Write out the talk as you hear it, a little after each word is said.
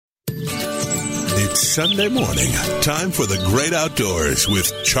It's Sunday morning. Time for the great outdoors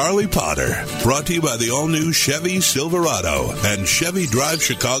with Charlie Potter. Brought to you by the all-new Chevy Silverado and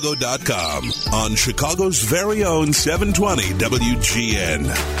ChevyDriveChicago.com on Chicago's very own 720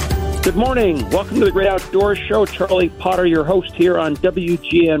 WGN. Good morning. Welcome to the Great Outdoors Show. Charlie Potter, your host here on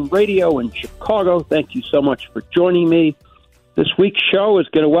WGN Radio in Chicago. Thank you so much for joining me. This week's show is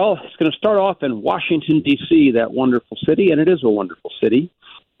going to start off in Washington, D.C., that wonderful city, and it is a wonderful city,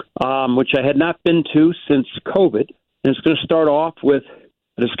 which I had not been to since COVID. And it's going to start off with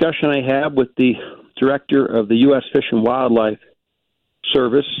a discussion I had with the director of the U.S. Fish and Wildlife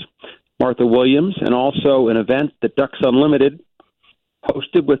Service, Martha Williams, and also an event that Ducks Unlimited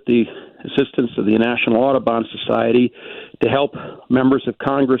hosted with the assistance of the National Audubon Society to help members of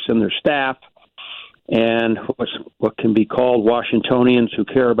Congress and their staff and what can be called Washingtonians who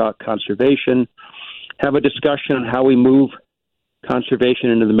care about conservation have a discussion on how we move conservation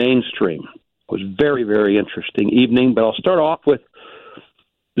into the mainstream. It was very, very interesting evening, but I'll start off with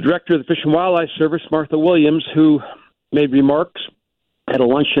the director of the Fish and Wildlife Service, Martha Williams, who made remarks at a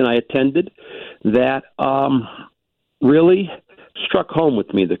luncheon I attended that really struck home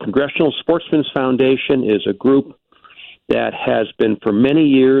with me. The Congressional Sportsmen's Foundation is a group that has been for many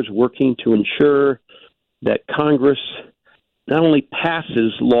years working to ensure that Congress not only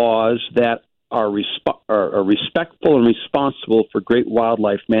passes laws that are respectful and responsible for great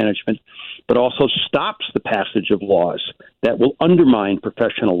wildlife management, but also stops the passage of laws that will undermine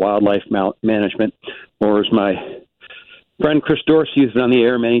professional wildlife management, or as my friend Chris Dorsey, who's been on the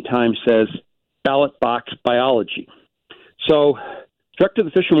air many times, says, ballot box biology. So, Director of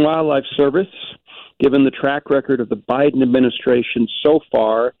the Fish and Wildlife Service, given the track record of the Biden administration so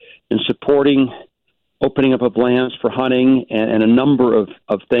far in supporting opening up of lands for hunting and a number of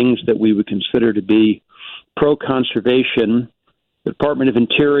things that we would consider to be pro-conservation, the Department of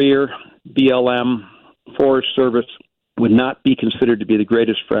Interior, BLM, Forest Service would not be considered to be the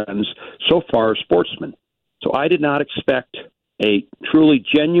greatest friends so far as sportsmen. So I did not expect a truly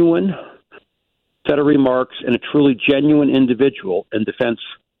genuine set of remarks and a truly genuine individual in defense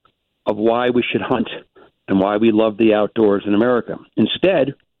of why we should hunt and why we love the outdoors in America.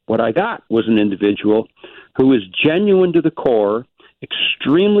 Instead, what I got was an individual who is genuine to the core,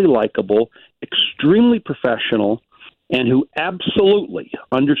 extremely likable, extremely professional, and who absolutely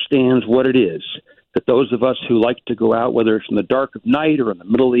understands what it is that those of us who like to go out, whether it's in the dark of night or in the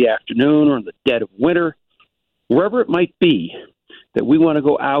middle of the afternoon or in the dead of winter, wherever it might be, that we want to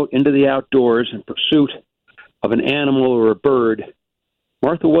go out into the outdoors in pursuit of an animal or a bird.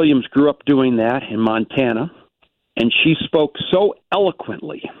 Martha Williams grew up doing that in Montana, and she spoke so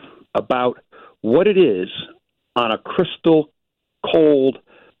eloquently about what it is on a crystal cold,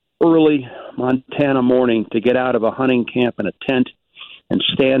 early Montana morning to get out of a hunting camp in a tent and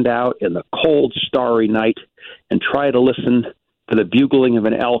stand out in the cold, starry night and try to listen to the bugling of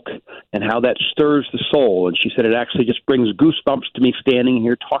an elk and how that stirs the soul. And she said it actually just brings goosebumps to me standing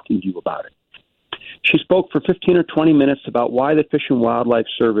here talking to you about it. She spoke for 15 or 20 minutes about why the Fish and Wildlife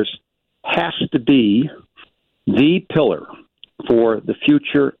Service has to be the pillar for the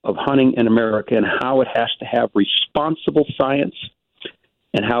future of hunting in America and how it has to have responsible science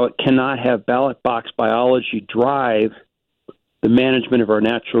and how it cannot have ballot box biology drive the management of our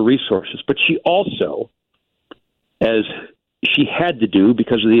natural resources. But she also, as she had to do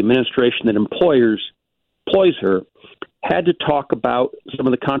because of the administration that employs her, had to talk about some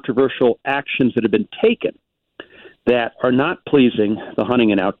of the controversial actions that have been taken that are not pleasing the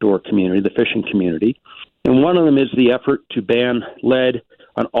hunting and outdoor community, the fishing community. And one of them is the effort to ban lead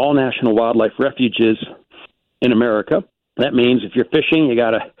on all national wildlife refuges in America. That means if you're fishing, you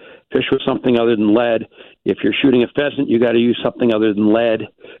got to fish with something other than lead. If you're shooting a pheasant, you got to use something other than lead.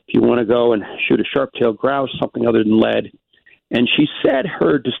 If you want to go and shoot a sharp-tailed grouse, something other than lead. And she said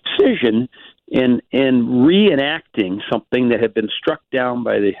her decision in reenacting something that had been struck down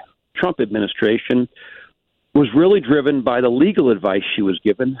by the Trump administration was really driven by the legal advice she was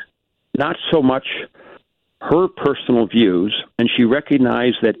given, not so much her personal views. And she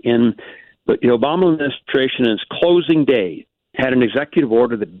recognized that in the Obama administration, in its closing day, had an executive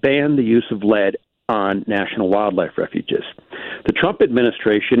order that banned the use of lead on national wildlife refuges. The Trump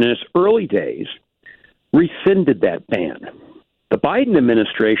administration, in its early days, rescinded that ban. The Biden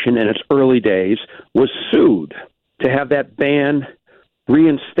administration, in its early days, was sued to have that ban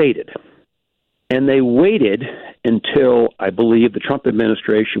reinstated. And they waited until, I believe, the Trump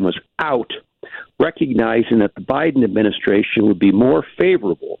administration was out, recognizing that the Biden administration would be more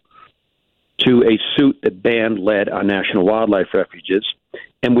favorable to a suit that banned lead on national wildlife refuges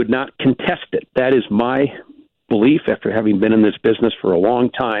and would not contest it. That is my belief after having been in this business for a long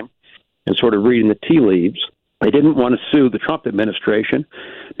time. and sort of reading the tea leaves, they didn't want to sue the Trump administration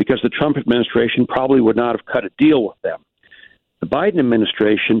because the Trump administration probably would not have cut a deal with them. The Biden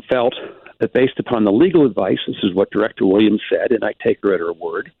administration felt that based upon the legal advice, this is what Director Williams said, and I take her at her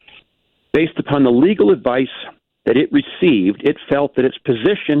word, based upon the legal advice that it received, it felt that its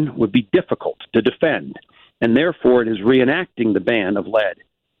position would be difficult to defend, and therefore it is reenacting the ban of lead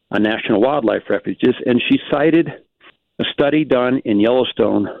on national wildlife refuges. And she cited a study done in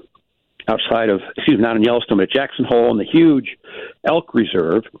Yellowstone, not in Yellowstone, but at Jackson Hole in the huge elk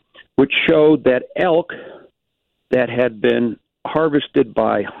reserve, which showed that elk that had been harvested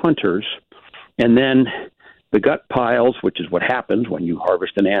by hunters, and then the gut piles, which is what happens when you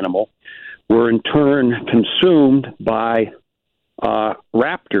harvest an animal, were in turn consumed by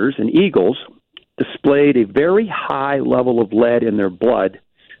raptors and eagles, displayed a very high level of lead in their blood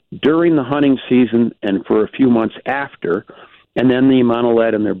during the hunting season and for a few months after, and then the amount of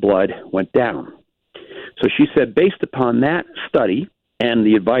lead in their blood went down. So she said, based upon that study and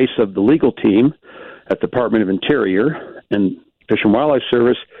the advice of the legal team at the Department of Interior and Fish and Wildlife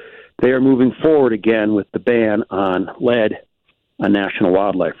Service, they are moving forward again with the ban on lead on national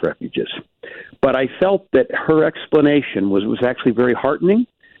wildlife refuges. But I felt that her explanation was actually very heartening,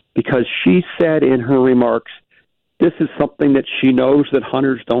 because she said in her remarks, this is something that she knows that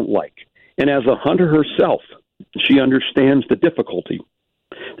hunters don't like. And as a hunter herself, she understands the difficulty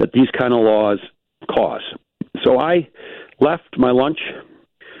that these kind of laws cause. So I left my lunch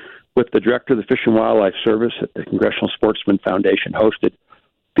with the director of the Fish and Wildlife Service at the Congressional Sportsman Foundation hosted,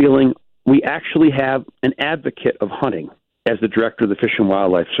 feeling we actually have an advocate of hunting as the director of the Fish and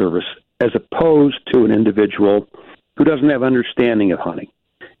Wildlife Service, as opposed to an individual who doesn't have understanding of hunting.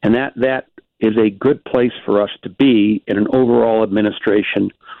 And that is a good place for us to be in an overall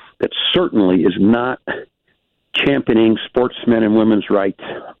administration that certainly is not championing sportsmen and women's rights,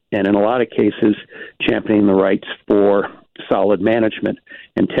 and in a lot of cases championing the rights for solid management,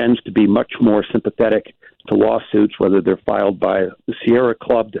 and tends to be much more sympathetic to lawsuits, whether they're filed by the Sierra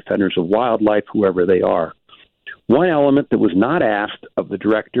Club, Defenders of Wildlife, whoever they are. One element that was not asked of the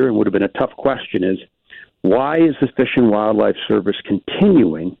director and would have been a tough question is, why is the Fish and Wildlife Service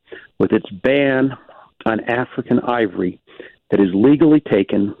continuing with its ban on African ivory that is legally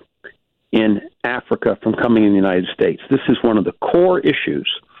taken in Africa from coming in the United States? This is one of the core issues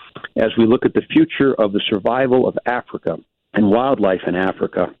as we look at the future of the survival of Africa and wildlife in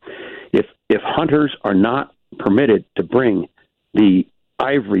Africa. If hunters are not permitted to bring the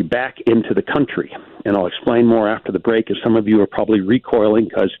ivory back into the country, and I'll explain more after the break, as some of you are probably recoiling,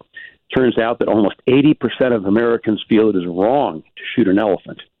 because it turns out that almost 80% of Americans feel it is wrong to shoot an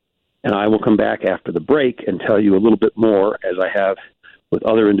elephant. And I will come back after the break and tell you a little bit more, as I have with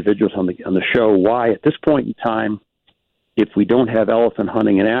other individuals on the show, why at this point in time, if we don't have elephant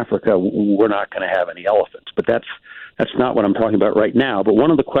hunting in Africa, we're not going to have any elephants. But that's not what I'm talking about right now. But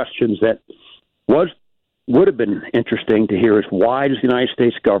one of the questions that would have been interesting to hear is, why is the United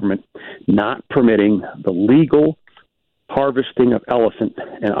States government not permitting the legal harvesting of elephant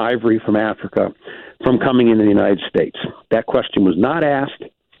and ivory from Africa from coming into the United States? That question was not asked.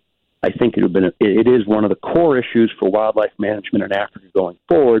 I think it is one of the core issues for wildlife management in Africa going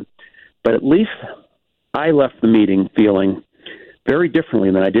forward. But at least I left the meeting feeling very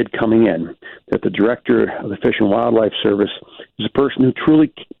differently than I did coming in, that the director of the Fish and Wildlife Service is a person who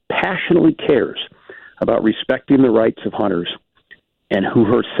truly passionately cares about respecting the rights of hunters, and who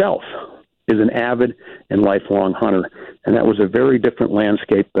herself is an avid and lifelong hunter. And that was a very different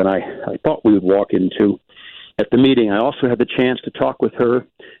landscape than I thought we would walk into at the meeting. I also had the chance to talk with her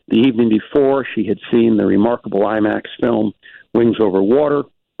the evening before. She had seen the remarkable IMAX film, Wings Over Water,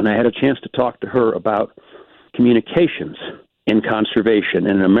 and I had a chance to talk to her about communications in conservation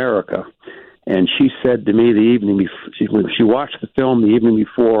in America. And she said to me the evening before, when she watched the film the evening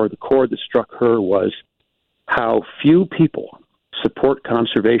before, the chord that struck her was how few people support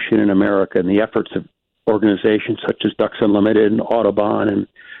conservation in America and the efforts of organizations such as Ducks Unlimited and Audubon and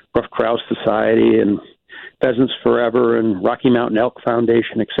Ruffed Grouse Society and Pheasants Forever and Rocky Mountain Elk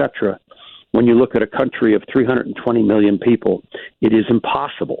Foundation, etc. When you look at a country of 320 million people, it is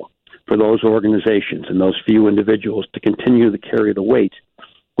impossible for those organizations and those few individuals to continue to carry the weight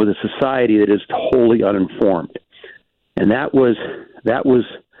with a society that is wholly uninformed. And that was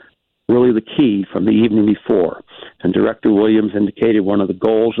really the key from the evening before. And Director Williams indicated one of the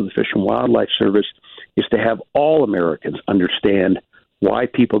goals of the Fish and Wildlife Service is to have all Americans understand why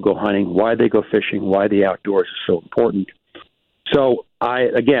people go hunting, why they go fishing, why the outdoors is so important. So I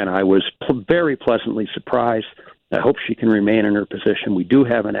was very pleasantly surprised. I hope she can remain in her position. We do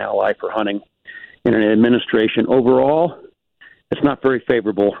have an ally for hunting in an administration overall it's not very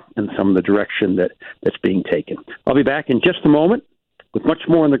favorable in some of the direction that's being taken. I'll be back in just a moment with much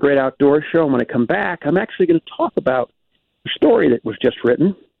more on the Great Outdoors Show. And when I come back, I'm actually going to talk about a story that was just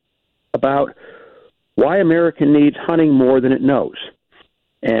written about why America needs hunting more than it knows.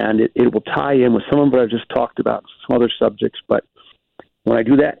 And it will tie in with some of what I've just talked about, some other subjects. But when I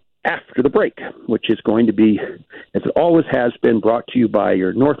do that after the break, which is going to be, as it always has been, brought to you by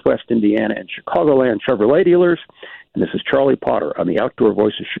your Northwest Indiana and Chicagoland Chevrolet dealers. And this is Charlie Potter on the Outdoor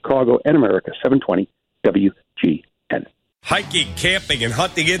Voice of Chicago and America, 720 WGN. Hiking, camping, and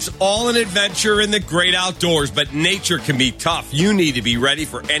hunting, it's all an adventure in the great outdoors, but nature can be tough. You need to be ready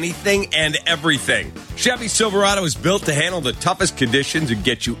for anything and everything. Chevy Silverado is built to handle the toughest conditions and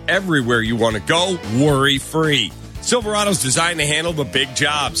get you everywhere you want to go, worry-free. Silverado's designed to handle the big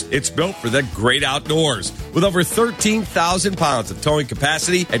jobs. It's built for the great outdoors. With over 13,000 pounds of towing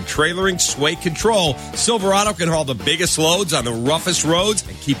capacity and trailering sway control, Silverado can haul the biggest loads on the roughest roads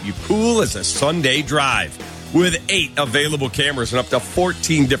and keep you cool as a Sunday drive. With 8 available cameras and up to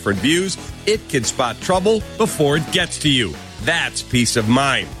 14 different views, it can spot trouble before it gets to you. That's peace of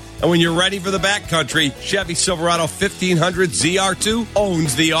mind. And when you're ready for the backcountry, Chevy Silverado 1500 ZR2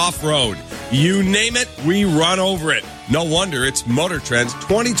 owns the off-road. You name it, we run over it. No wonder it's Motor Trend's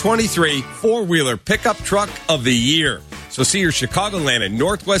 2023 four-wheeler pickup truck of the year. So see your Chicagoland and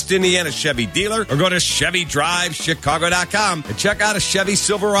Northwest Indiana Chevy dealer or go to ChevyDriveChicago.com and check out a Chevy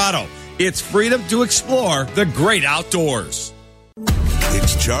Silverado. It's freedom to explore the great outdoors.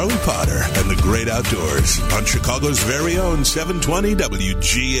 It's Charlie Potter and the Great Outdoors on Chicago's very own 720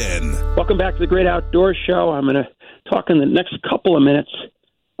 WGN. Welcome back to the Great Outdoors Show. I'm going to talk in the next couple of minutes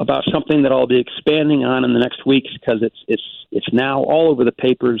about something that I'll be expanding on in the next weeks because it's now all over the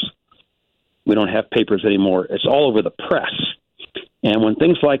papers. We don't have papers anymore. It's all over the press. And when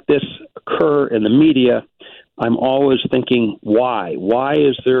things like this occur in the media, I'm always thinking, why? Why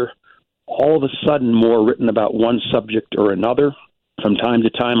is there all of a sudden more written about one subject or another? From time to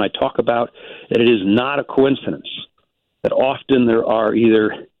time, I talk about that it is not a coincidence that often there are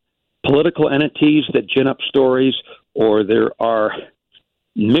either political entities that gin up stories or there are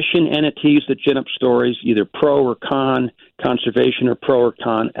mission entities that gin up stories, either pro or con conservation or pro or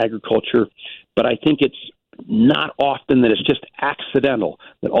con agriculture. But I think it's not often that it's just accidental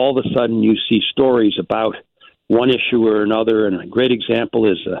that all of a sudden you see stories about one issue or another. And a great example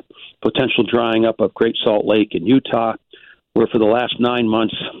is a potential drying up of Great Salt Lake in Utah, where for the last 9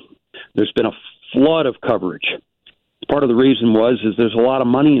 months there's been a flood of coverage. Part of the reason is there's a lot of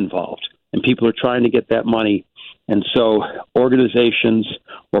money involved, and people are trying to get that money. And so organizations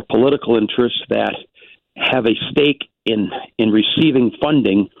or political interests that have a stake in receiving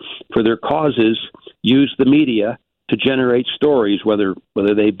funding for their causes use the media to generate stories, whether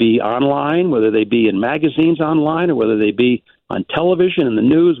they be online, whether they be in magazines online, or whether they be on television, in the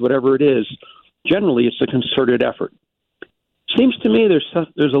news, whatever it is. Generally, it's a concerted effort. Seems to me there's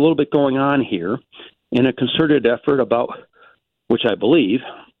a little bit going on here in a concerted effort about, which I believe,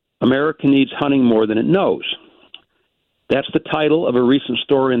 America needs hunting more than it knows. That's the title of a recent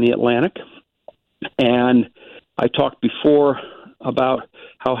story in The Atlantic. And I talked before about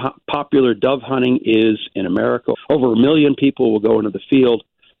how popular dove hunting is in America. Over 1 million people will go into the field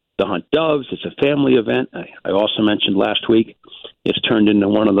to hunt doves. It's a family event. I also mentioned last week it's turned into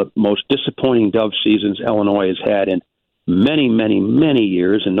one of the most disappointing dove seasons Illinois has had in many, many, many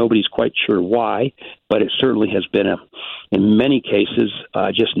years, and nobody's quite sure why, but it certainly has been, in many cases,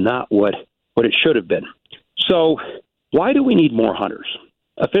 just not what it should have been. So why do we need more hunters?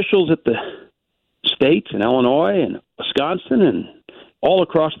 Officials at the states in Illinois and Wisconsin and all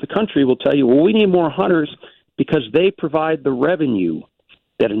across the country will tell you, well, we need more hunters because they provide the revenue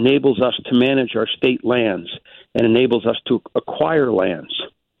that enables us to manage our state lands and enables us to acquire lands.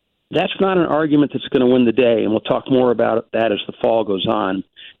 That's not an argument that's going to win the day, and we'll talk more about that as the fall goes on,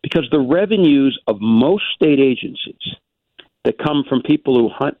 because the revenues of most state agencies that come from people who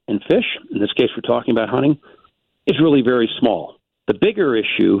hunt and fish, in this case we're talking about hunting, is really very small. The bigger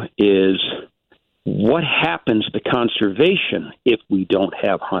issue is what happens to conservation if we don't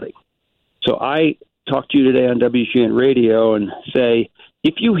have hunting. So I talk to you today on WGN Radio and say,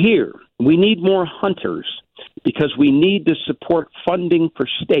 if you hear we need more hunters because we need to support funding for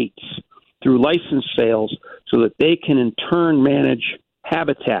states through license sales so that they can in turn manage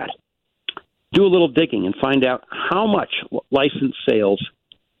habitat, do a little digging and find out how much license sales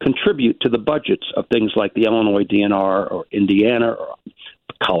contribute to the budgets of things like the Illinois DNR or Indiana or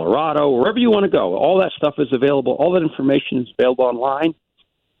Colorado, wherever you want to go. All that stuff is available. All that information is available online.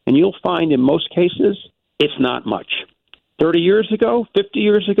 And you'll find in most cases, it's not much. 30 years ago, 50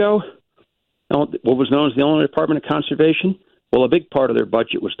 years ago, what was known as the Illinois Department of Conservation Well, a big part of their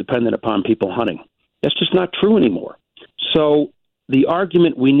budget was dependent upon people hunting. That's just not true anymore. So the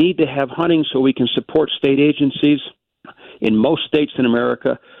argument we need to have hunting so we can support state agencies in most states in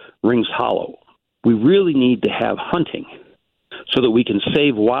America rings hollow. We really need to have hunting so that we can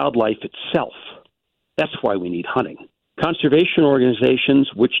save wildlife itself. That's why we need hunting. Conservation organizations,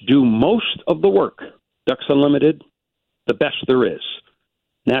 which do most of the work, Ducks Unlimited, the best there is,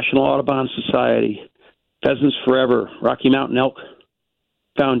 National Audubon Society, Pheasants Forever, Rocky Mountain Elk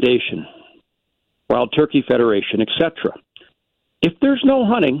Foundation, Wild Turkey Federation, etc. If there's no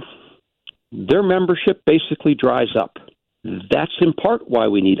hunting, their membership basically dries up. That's in part why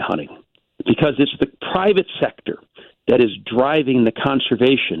we need hunting, because it's the private sector that is driving the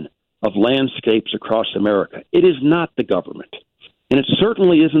conservation of landscapes across America. It is not the government, and it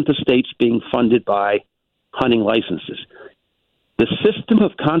certainly isn't the states being funded by hunting licenses. The system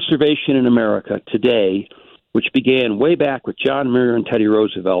of conservation in America today, which began way back with John Muir and Teddy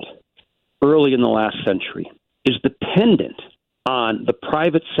Roosevelt early in the last century, is dependent on the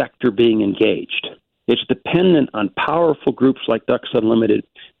private sector being engaged. It's dependent on powerful groups like Ducks Unlimited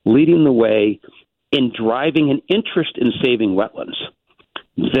leading the way in driving an interest in saving wetlands.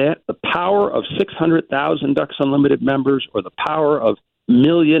 That the power of 600,000 Ducks Unlimited members, or the power of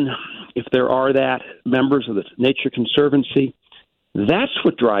million, if there are that, members of the Nature Conservancy, that's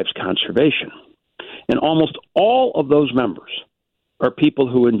what drives conservation. And almost all of those members are people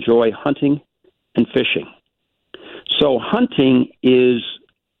who enjoy hunting and fishing. So hunting is,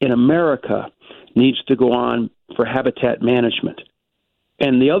 in America, needs to go on for habitat management.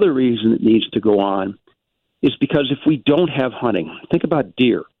 And the other reason it needs to go on is because if we don't have hunting, think about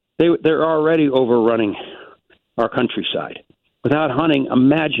deer. They're already overrunning our countryside. Without hunting,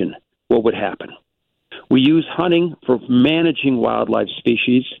 imagine what would happen. We use hunting for managing wildlife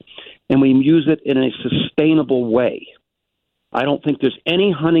species, and we use it in a sustainable way. I don't think there's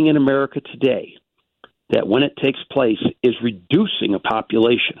any hunting in America today that, when it takes place, is reducing a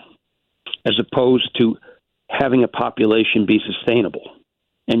population as opposed to having a population be sustainable.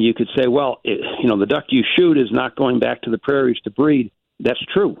 And you could say, well, the duck you shoot is not going back to the prairies to breed. That's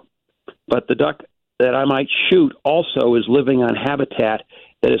true. But the duck that I might shoot also is living on habitat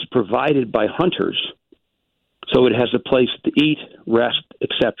that is provided by hunters, so it has a place to eat, rest,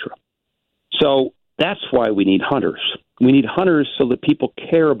 etc. So that's why we need hunters. We need hunters so that people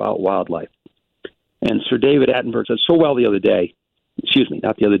care about wildlife. And Sir David Attenborough said so well the other day,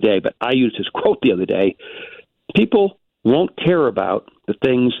 not the other day, but I used his quote the other day, people won't care about the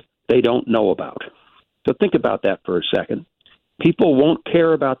things they don't know about. So think about that for a second. People won't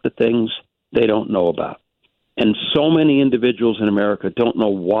care about the things they don't know about. And so many individuals in America don't know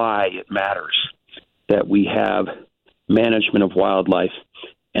why it matters that we have management of wildlife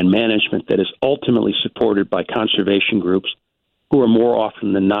and management that is ultimately supported by conservation groups who are more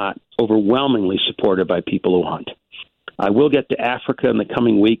often than not overwhelmingly supported by people who hunt. I will get to Africa in the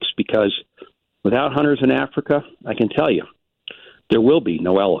coming weeks because without hunters in Africa, I can tell you, there will be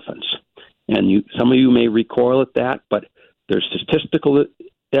no elephants. And some of you may recoil at that, but there's statistical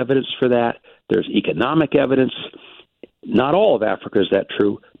evidence for that. There's economic evidence. Not all of Africa is that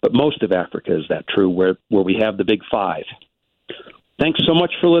true, but most of Africa is that true, where we have the big five. Thanks so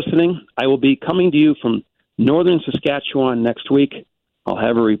much for listening. I will be coming to you from northern Saskatchewan next week. I'll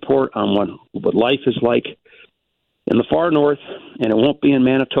have a report on what life is like in the far north, and it won't be in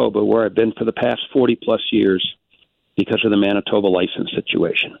Manitoba, where I've been for the past 40-plus years because of the Manitoba license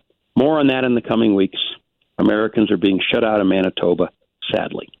situation. More on that in the coming weeks. Americans are being shut out of Manitoba,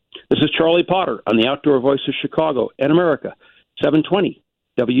 sadly. This is Charlie Potter on the Outdoor Voice of Chicago and America, 720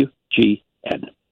 WGN.